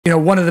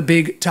one of the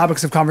big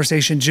topics of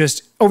conversation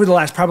just over the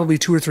last probably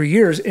 2 or 3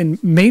 years in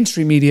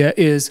mainstream media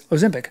is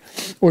Ozempic,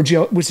 which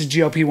is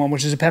GLP-1,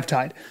 which is a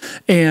peptide.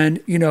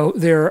 And,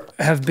 there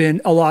have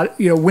been a lot,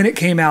 when it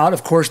came out,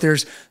 of course,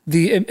 there's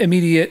the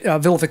immediate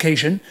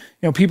vilification.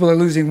 People are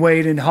losing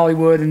weight in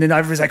Hollywood, and then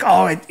everybody's like,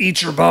 oh, it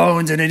eats your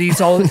bones and it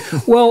eats all.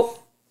 Well,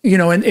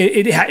 and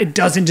it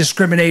doesn't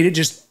discriminate. It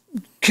just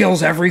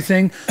kills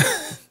everything.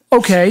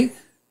 Okay.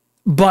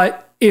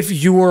 But if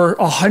you're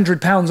 100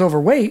 pounds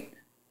overweight,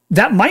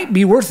 that might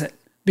be worth it,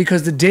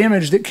 because the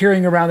damage that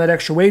carrying around that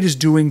extra weight is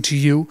doing to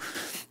you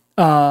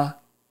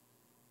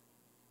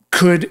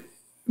could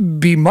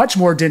be much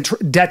more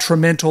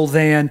detrimental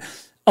than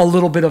a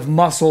little bit of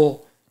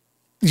muscle,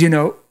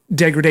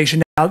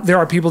 degradation. Now, there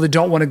are people that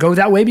don't want to go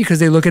that way because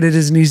they look at it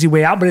as an easy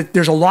way out, but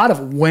there's a lot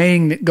of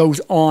weighing that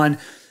goes on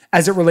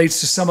as it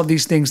relates to some of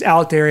these things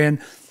out there. And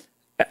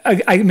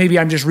maybe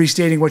I'm just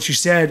restating what you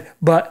said,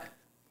 but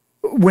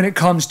when it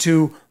comes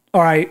to,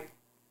 all right,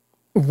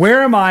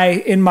 where am I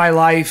in my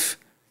life?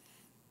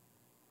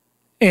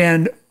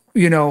 And,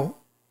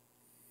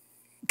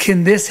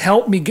 can this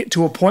help me get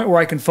to a point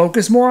where I can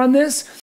focus more on this?